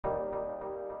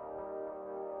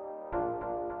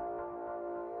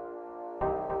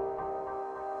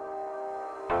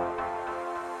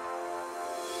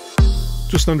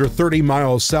Just under 30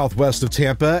 miles southwest of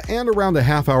Tampa and around a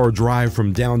half-hour drive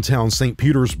from downtown St.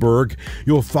 Petersburg,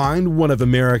 you'll find one of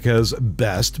America's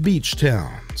best beach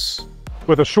towns.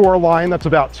 With a shoreline that's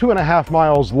about 2.5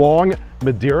 miles long,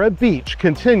 Madeira Beach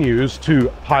continues to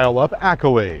pile up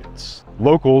accolades.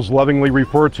 Locals lovingly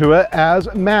refer to it as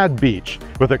Mad Beach,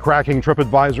 with it cracking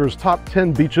TripAdvisor's top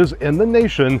 10 beaches in the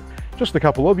nation just a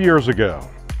couple of years ago.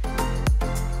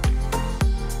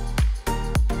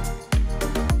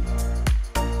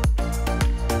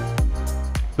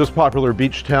 This popular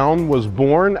beach town was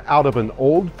born out of an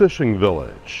old fishing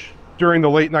village. During the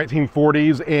late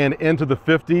 1940s and into the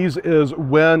 50s is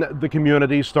when the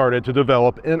community started to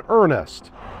develop in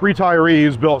earnest.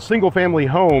 Retirees built single-family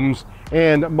homes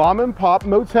and mom-and-pop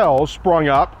motels sprung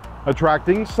up,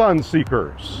 attracting sun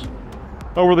seekers.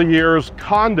 Over the years,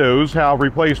 condos have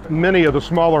replaced many of the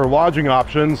smaller lodging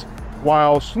options,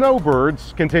 while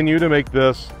snowbirds continue to make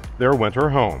this their winter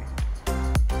home.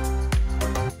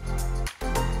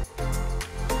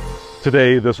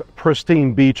 Today, this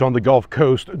pristine beach on the Gulf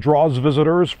Coast draws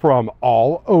visitors from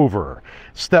all over.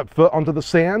 Step foot onto the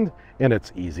sand, and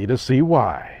it's easy to see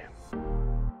why.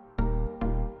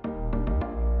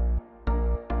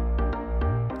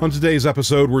 On today's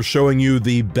episode, we're showing you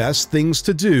the best things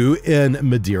to do in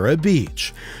Madeira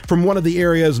Beach. From one of the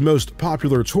area's most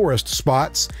popular tourist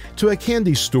spots to a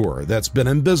candy store that's been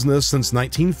in business since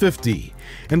 1950,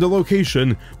 and a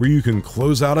location where you can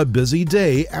close out a busy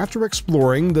day after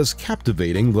exploring this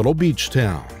captivating little beach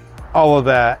town. All of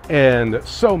that and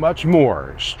so much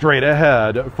more straight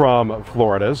ahead from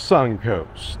Florida's Sun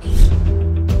Coast.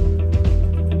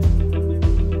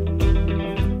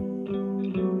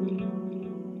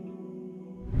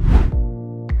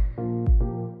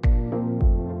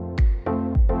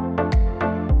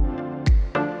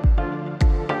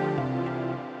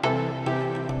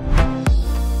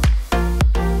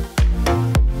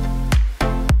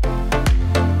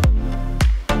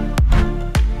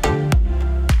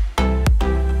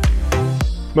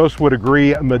 Most would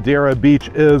agree Madeira Beach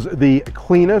is the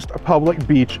cleanest public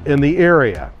beach in the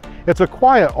area. It's a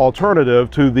quiet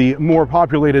alternative to the more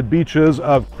populated beaches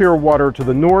of Clearwater to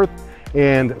the north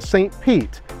and St.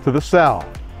 Pete to the south.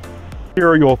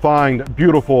 Here you'll find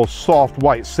beautiful soft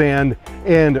white sand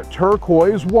and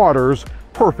turquoise waters,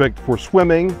 perfect for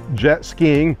swimming, jet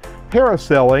skiing,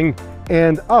 parasailing,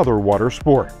 and other water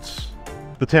sports.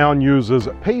 The town uses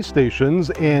pay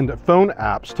stations and phone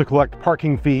apps to collect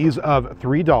parking fees of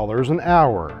 $3 an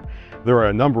hour. There are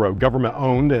a number of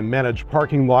government-owned and managed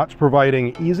parking lots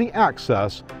providing easy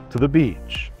access to the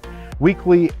beach.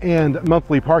 Weekly and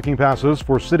monthly parking passes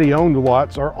for city-owned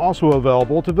lots are also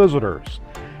available to visitors.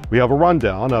 We have a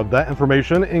rundown of that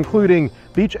information, including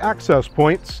beach access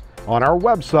points, on our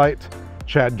website,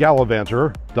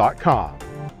 ChadGallivanter.com.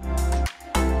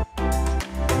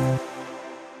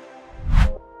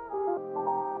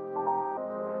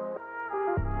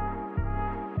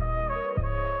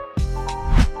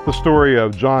 The story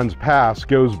of John's Pass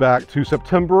goes back to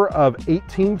September of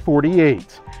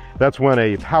 1848. That's when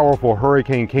a powerful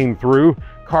hurricane came through,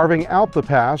 carving out the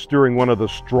pass during one of the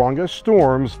strongest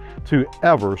storms to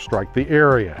ever strike the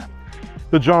area.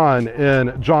 The John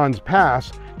in John's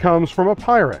Pass comes from a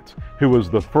pirate who was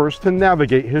the first to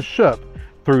navigate his ship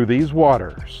through these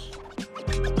waters.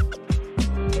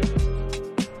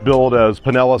 Billed as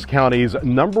Pinellas County's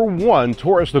 #1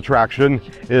 tourist attraction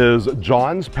is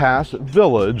John's Pass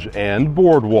Village and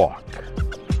Boardwalk.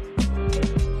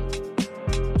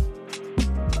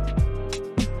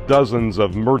 Dozens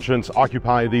of merchants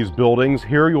occupy these buildings.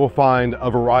 Here you'll find a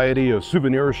variety of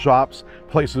souvenir shops,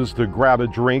 places to grab a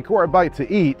drink or a bite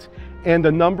to eat, and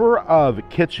a number of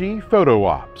kitschy photo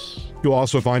ops. You'll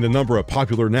also find a number of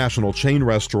popular national chain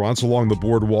restaurants along the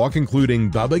boardwalk,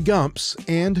 including Bubba Gump's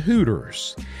and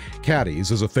Hooters. Caddy's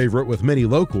is a favorite with many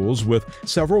locals, with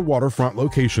several waterfront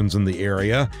locations in the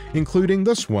area, including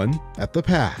this one at the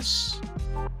Pass.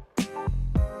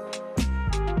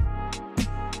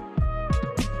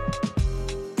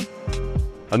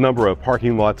 A number of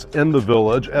parking lots in the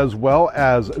village, as well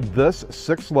as this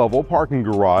 6-level parking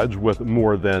garage with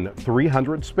more than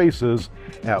 300 spaces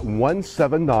at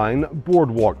 179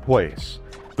 Boardwalk Place.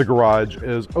 The garage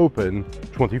is open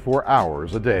 24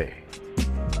 hours a day.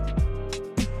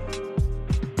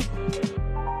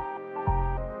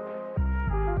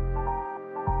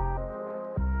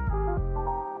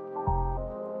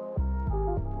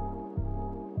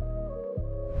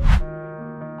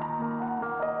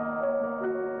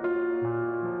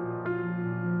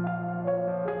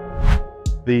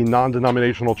 The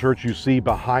non-denominational church you see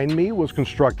behind me was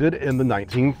constructed in the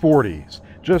 1940s,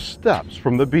 just steps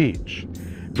from the beach.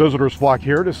 Visitors flock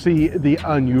here to see the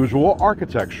unusual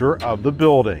architecture of the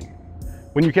building.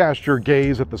 When you cast your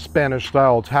gaze at the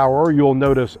Spanish-style tower, you'll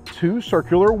notice two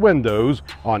circular windows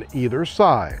on either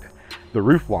side. The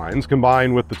roof lines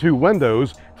combine with the two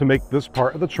windows to make this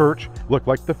part of the church look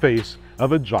like the face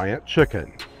of a giant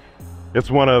chicken.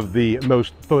 It's one of the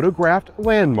most photographed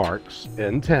landmarks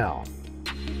in town.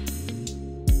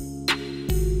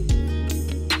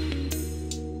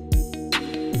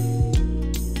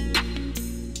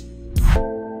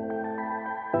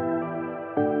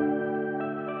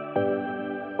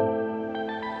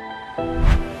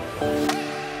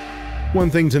 One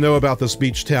thing to know about this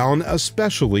beach town,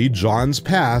 especially John's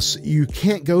Pass, you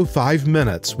can't go 5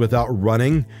 minutes without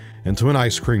running into an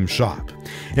ice cream shop.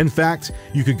 In fact,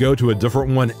 you could go to a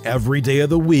different one every day of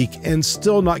the week and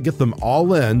still not get them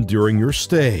all in during your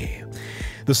stay.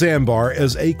 The Sandbar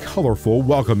is a colorful,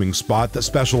 welcoming spot that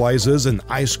specializes in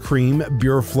ice cream,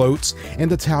 beer floats,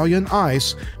 and Italian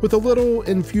ice with a little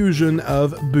infusion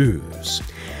of booze.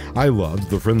 I loved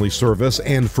the friendly service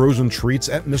and frozen treats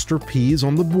at Mr. P's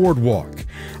on the Boardwalk.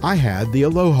 I had the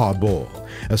Aloha Bowl,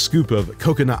 a scoop of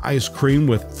coconut ice cream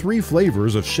with 3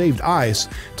 flavors of shaved ice,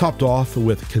 topped off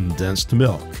with condensed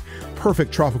milk.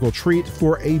 Perfect tropical treat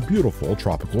for a beautiful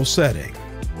tropical setting.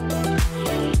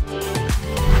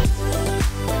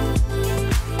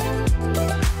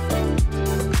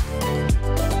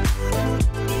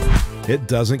 It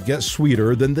doesn't get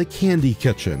sweeter than the Candy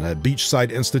Kitchen, a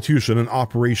beachside institution in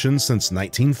operation since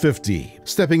 1950.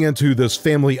 Stepping into this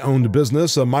family-owned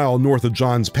business a mile north of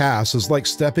John's Pass is like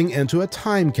stepping into a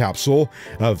time capsule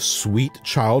of sweet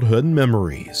childhood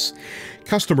memories.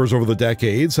 Customers over the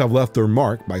decades have left their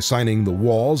mark by signing the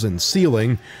walls and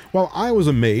ceiling, while I was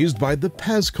amazed by the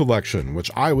Pez collection,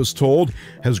 which I was told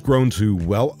has grown to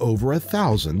well over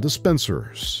 1,000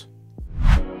 dispensers.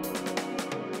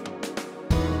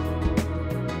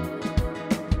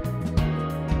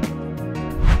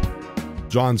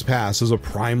 John's Pass is a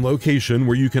prime location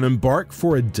where you can embark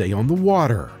for a day on the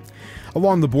water.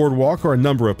 Along the boardwalk are a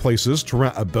number of places to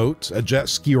rent a boat, a jet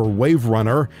ski or wave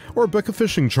runner, or book a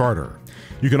fishing charter.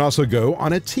 You can also go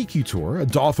on a tiki tour, a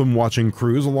dolphin watching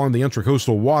cruise along the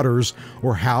intracoastal waters,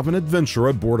 or have an adventure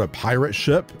aboard a pirate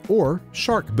ship or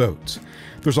shark boat.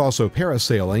 There's also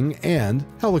parasailing and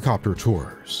helicopter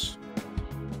tours.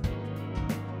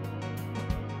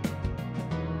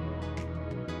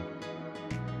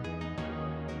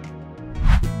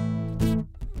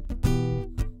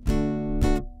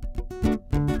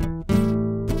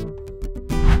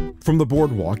 From the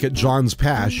boardwalk at John's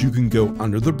Pass, you can go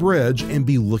under the bridge and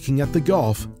be looking at the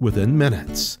Gulf within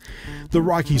minutes. The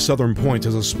rocky southern point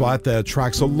is a spot that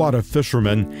attracts a lot of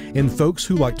fishermen and folks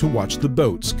who like to watch the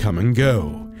boats come and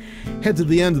go. Head to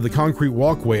the end of the concrete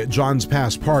walkway at John's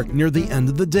Pass Park near the end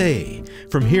of the day.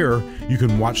 From here, you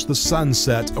can watch the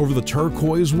sunset over the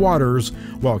turquoise waters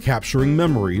while capturing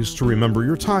memories to remember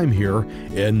your time here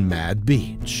in Madeira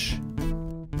Beach.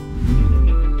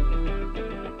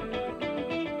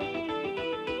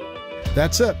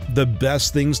 That's it, the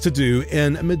best things to do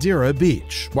in Madeira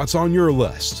Beach. What's on your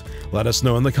list? Let us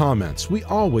know in the comments. We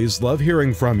always love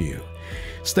hearing from you.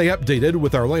 Stay updated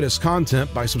with our latest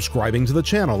content by subscribing to the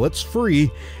channel. It's free,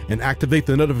 and activate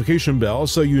the notification bell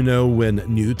so you know when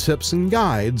new tips and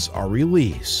guides are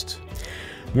released.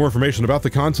 More information about the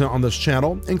content on this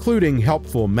channel, including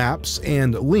helpful maps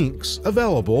and links,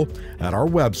 available at our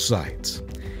website.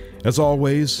 As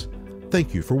always,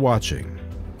 thank you for watching.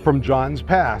 From John's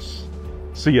Pass,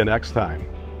 see you next time.